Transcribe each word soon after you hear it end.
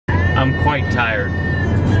I'm quite tired.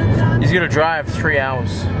 He's gonna drive 3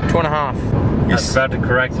 hours, 2.5. I was about to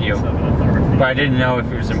correct you, but I didn't know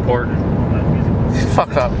if it was important.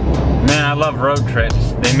 Fuck up. Man, I love road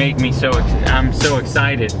trips. They make me I'm so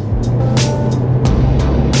excited.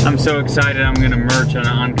 I'm so excited I'm gonna merge on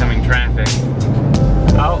oncoming traffic.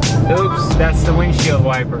 Oh, oops, that's the windshield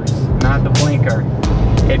wipers, not the blinker.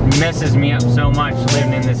 It messes me up so much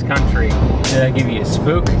living in this country. Did I give you a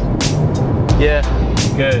spook? Yeah.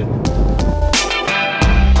 Good.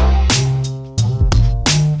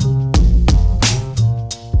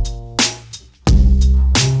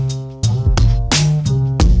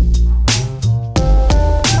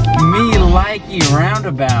 Me likey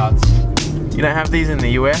roundabouts. You don't have these in the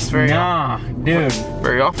US very often? Nah, dude.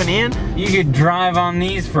 Very often, Ian? You could drive on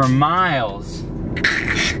these for miles.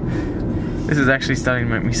 This is actually starting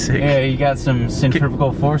to make me sick. Yeah, you got some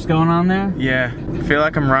centrifugal force going on there? Yeah. I feel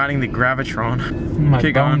like I'm riding the Gravitron. My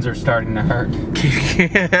bones are starting to hurt.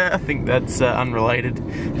 I think that's unrelated.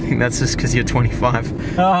 I think that's just because you're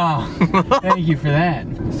 25. Oh, thank you for that.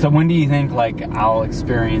 So when do you think, like, I'll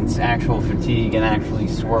experience actual fatigue and actually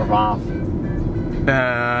swerve off?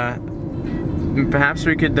 Perhaps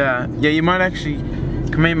we could, yeah, you might actually,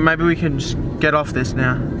 maybe we can just get off this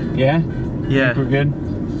now. Yeah? Yeah. Think we're good?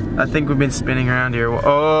 I think we've been spinning around here.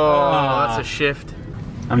 Oh, that's a shift.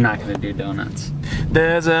 I'm not gonna do donuts.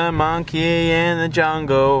 There's a monkey in the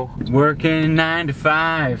jungle. Working 9 to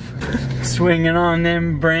 5. Swinging on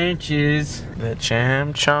them branches. The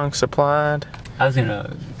jam chunk supplied. I was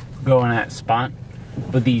gonna go in that spot,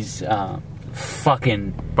 but these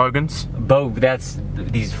fucking Bogans?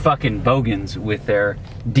 these fucking bogans with their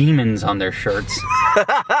demons on their shirts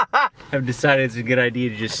have decided it's a good idea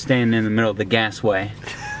to just stand in the middle of the gasway.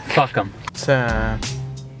 Fuck them. It's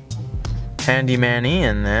handyman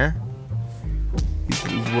Ian there.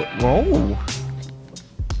 Whoa.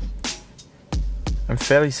 I'm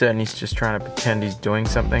fairly certain he's just trying to pretend he's doing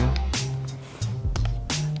something.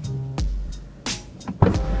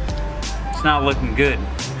 It's not looking good.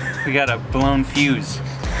 We got a blown fuse.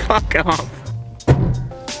 Fuck off.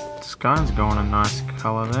 The sky's going a nice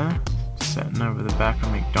colour there. Setting over the back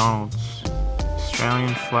of McDonald's.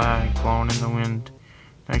 Australian flag blowing in the wind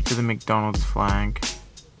next to the McDonald's flag.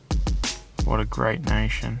 What a great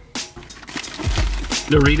nation.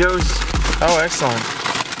 Doritos. Oh, excellent.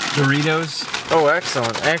 Doritos. Oh,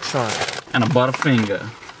 excellent, excellent. And a Butterfinger.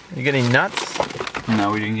 You get any nuts?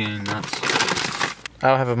 No, we didn't get any nuts.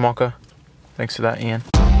 I'll have a mocha. Thanks for that, Ian.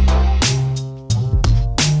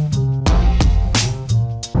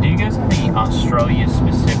 Do you guys have any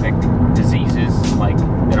Australia-specific diseases, like,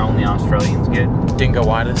 that only Australians get?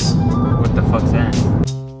 Dingoitis. What the fuck's that?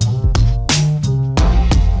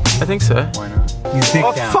 I think so. Why not? He's dick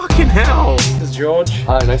Oh, down. fucking hell! This is George.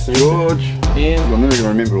 Hi, nice to meet you. George. Ian. I'm never gonna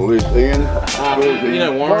remember all this. Ian. You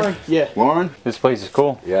know Warren? Yeah. Warren? This place is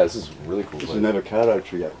cool. Yeah, this is really cool. This is an avocado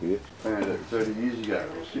tree up here. Found it 30 years ago.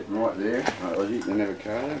 It was sitting right there. I was eating an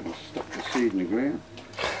avocado and stuck the seed in the ground.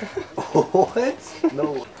 What?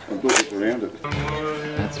 No. I built it around it.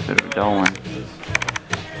 That's a bit of a dull one.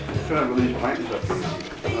 Trying to release paintings up here. I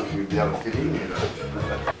don't know if you'd be able to fit in here though.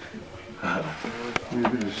 A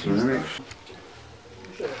bit of ceramics.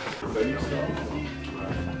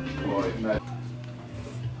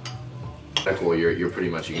 Cool. You're pretty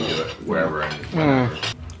much, you can do it wherever and whenever.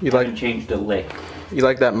 You like Changed the lick. You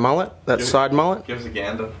like that mullet? That side mullet? Give us a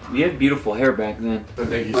gander. We had beautiful hair back then.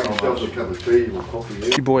 Thank you Make so yourselves a much. cup of tea or coffee.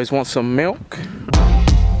 Yeah? You boys want some milk?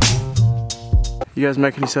 You guys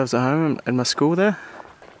making yourselves at home at my school there?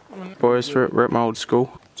 Boys, we're at my old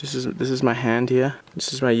school. This is my hand here.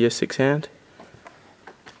 This is my year 6 hand.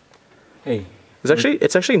 Hey,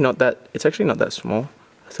 It's actually not that small.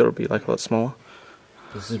 I thought it would be like a lot smaller.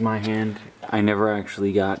 this is my hand. I never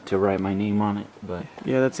actually got to write my name on it, but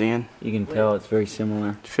Yeah, that's Ian. you can tell it's very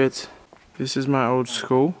similar. It fits. This is my old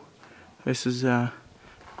school. This is a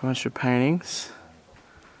bunch of paintings.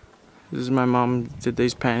 This is my mum did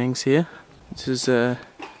these paintings here. This is a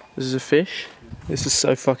fish. This is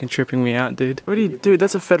so fucking tripping me out, dude. What do you do?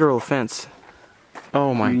 That's a federal offense.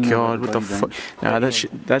 Oh my god, what the fuck? Nah,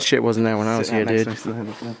 that shit wasn't there when I was here, dude.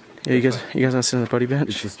 Yeah, you guys not sitting on the buddy bench?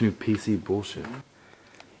 It's just new PC bullshit.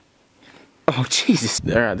 Oh Jesus!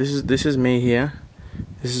 All right, this is me here.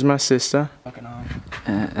 This is my sister.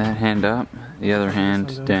 That hand up, the other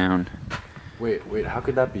hand down. Wait, how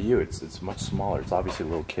could that be you? It's much smaller. It's obviously a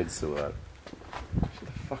little kid silhouette. Shut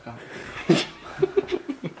the fuck up.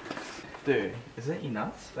 Dude, is that you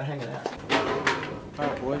nuts? They're hanging out.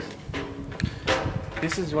 Alright, boys.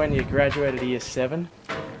 This is when you graduated year 7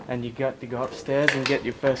 and you got to go upstairs and get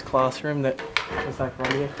your first classroom that was like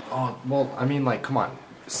right here. Oh, well, I mean, like, come on.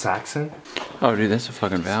 Saxon? Oh, dude, that's a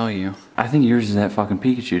fucking value. I think yours is that fucking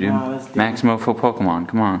Pikachu, dude. No, that's Maximo for Pokemon,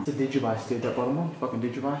 come on. It's a Digivice, dude, that bottom one. Fucking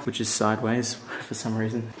Digivice. Which is sideways for some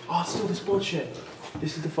reason. Oh, it's still the sports shed.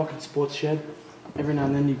 This is the fucking sports shed. Every now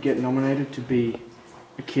and then you get nominated to be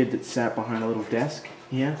a kid that sat behind a little desk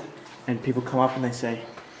here. And people come up and they say,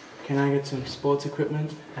 can I get some sports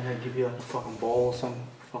equipment? And they give you like a fucking ball or some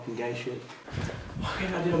fucking gay shit. Okay,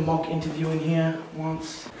 I did a mock interview in here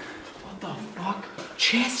once. What the fuck?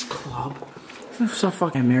 Chess club? This is so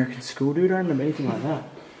fucking American school, dude. I don't remember anything like that.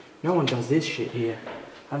 No one does this shit here.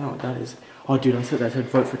 I don't know what that is. Oh, dude, I thought they said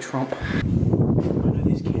vote for Trump. I know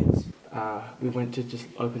these kids. We went to just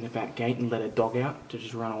open the back gate and let a dog out to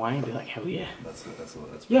just run away and be like, hell yeah. That's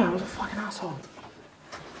Yeah, I was a fucking asshole.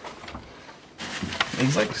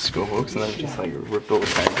 It's like school books and then just like ripped all the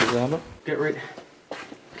pages out of it.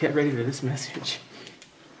 Get ready for this message.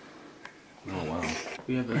 Oh wow.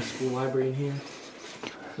 We have a school library in here.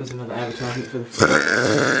 There's another advertisement for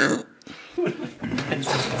the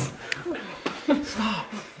Stop.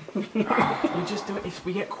 We just do it. If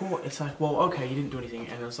we get caught, it's like, well, okay, you didn't do anything.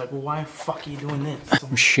 And it's like, well, why the fuck are you doing this?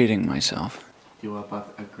 I'm shitting myself. You are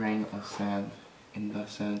but a grain of sand in the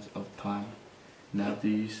sands of time. Now do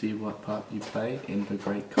you see what part you play in the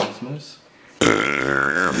great cosmos?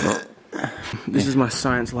 This is my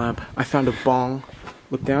science lab. I found a bong.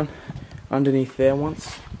 Look down. Underneath there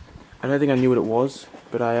once. I don't think I knew what it was,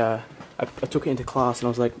 but I took it into class and I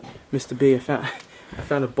was like, Mr. B, I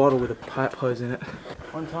found a bottle with a pipe hose in it.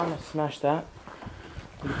 One time I smashed that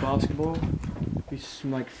with a basketball. We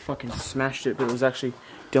like fucking smashed it, but it was actually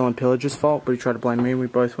Dylan Pillager's fault, but he tried to blame me and we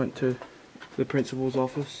both went to the principal's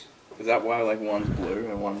office. Is that why like one's blue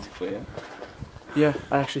and one's clear? Yeah,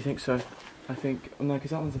 I actually think so. I think, no,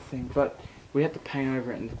 because that one's a thing, but we had to paint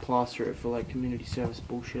over it and plaster it for like community service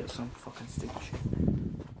bullshit, some fucking stupid shit.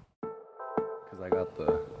 Because I got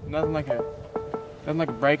the... Nothing like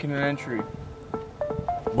a break in an entry.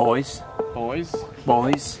 Boys. Boys.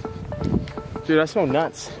 Dude, I smell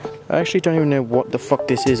nuts. I actually don't even know what the fuck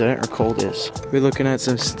this is. I don't recall this. We're looking at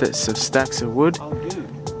some stacks of wood. Oh, dude.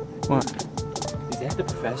 What? Is that the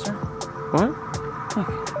professor? What?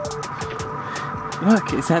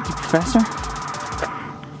 Look, is that the professor?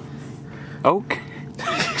 Oak?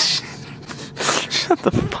 Shut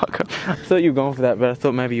the fuck up. I thought you were going for that, but I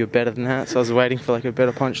thought maybe you were better than that, so I was waiting for like a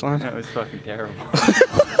better punchline. That was fucking terrible.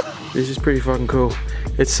 This is pretty fucking cool.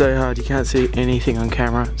 It's so hard, you can't see anything on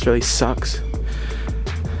camera. It really sucks.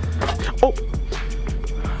 Oh!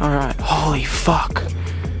 Alright, holy fuck.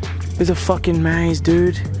 There's a fucking maze,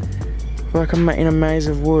 dude. Like I'm in a maze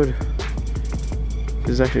of wood.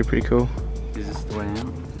 This is actually pretty cool. Is this the way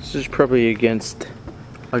out? This is probably against...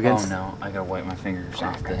 Oh no, I gotta wipe my fingers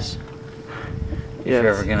off this. Yeah.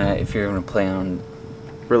 If you're gonna play on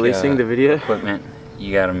Releasing the video? equipment,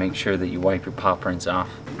 you gotta make sure that you wipe your paw prints off.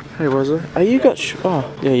 Hey, was it? Oh, you got oh,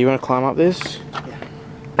 yeah, you wanna climb up this?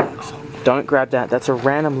 Don't grab that, that's a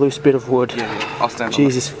random loose bit of wood. Yeah, I'll stand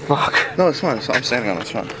Jesus fuck. No, it's fine. I'm standing on it.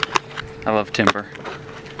 It's fine. I love timber.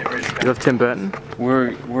 You love Tim Burton?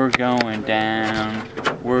 We're going down.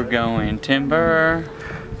 We're going timber.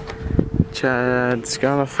 Chad's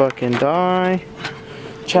gonna fucking die.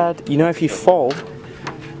 Chad, you know if you fall,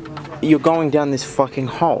 you're going down this fucking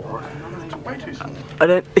hole. I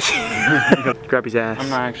don't... Grab his ass. I'm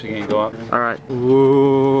not actually gonna go up. Alright.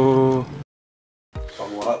 Whoa. So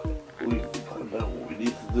what? We find out what we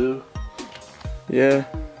need to do. Yeah.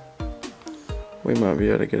 We might be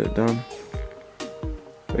able to get it done.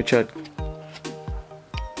 Wait, Chad.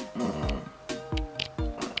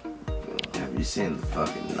 Have you seen the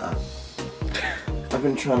fucking nut? I've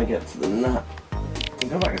been trying to get to the nut.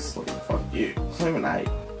 Go back and sleep. Fuck you. It's not even 8.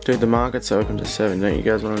 Dude, the market's open to 7. Don't you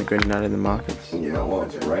guys want to go nut in the markets? Yeah, well,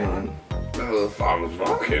 it's raining. The farmer's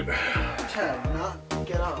market. Chad, nut,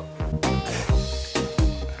 get up.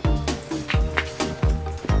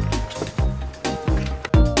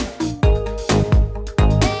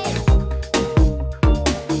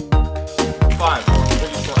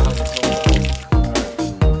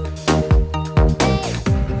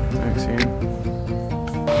 Thanks, Ian.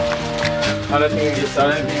 I don't think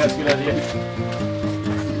that's a good idea.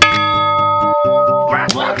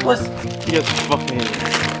 You guys are fucking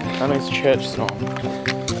idiots. That makes church song.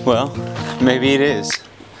 Well, maybe it is.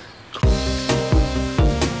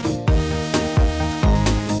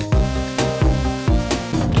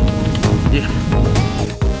 Yeah.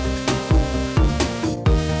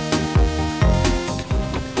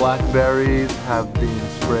 Blackberries have been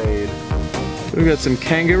sprayed. We got some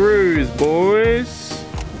kangaroos, boys.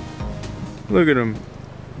 Look at them.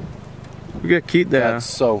 We got Keith there. That's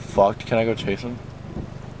so fucked. Can I go chase him?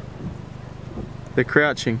 They're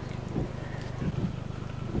crouching.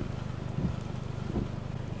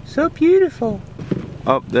 So beautiful.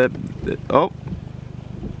 Oh,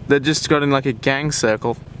 they just got in like a gang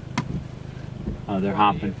circle. Oh, they're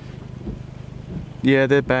hopping. Yeah,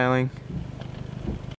 they're bailing.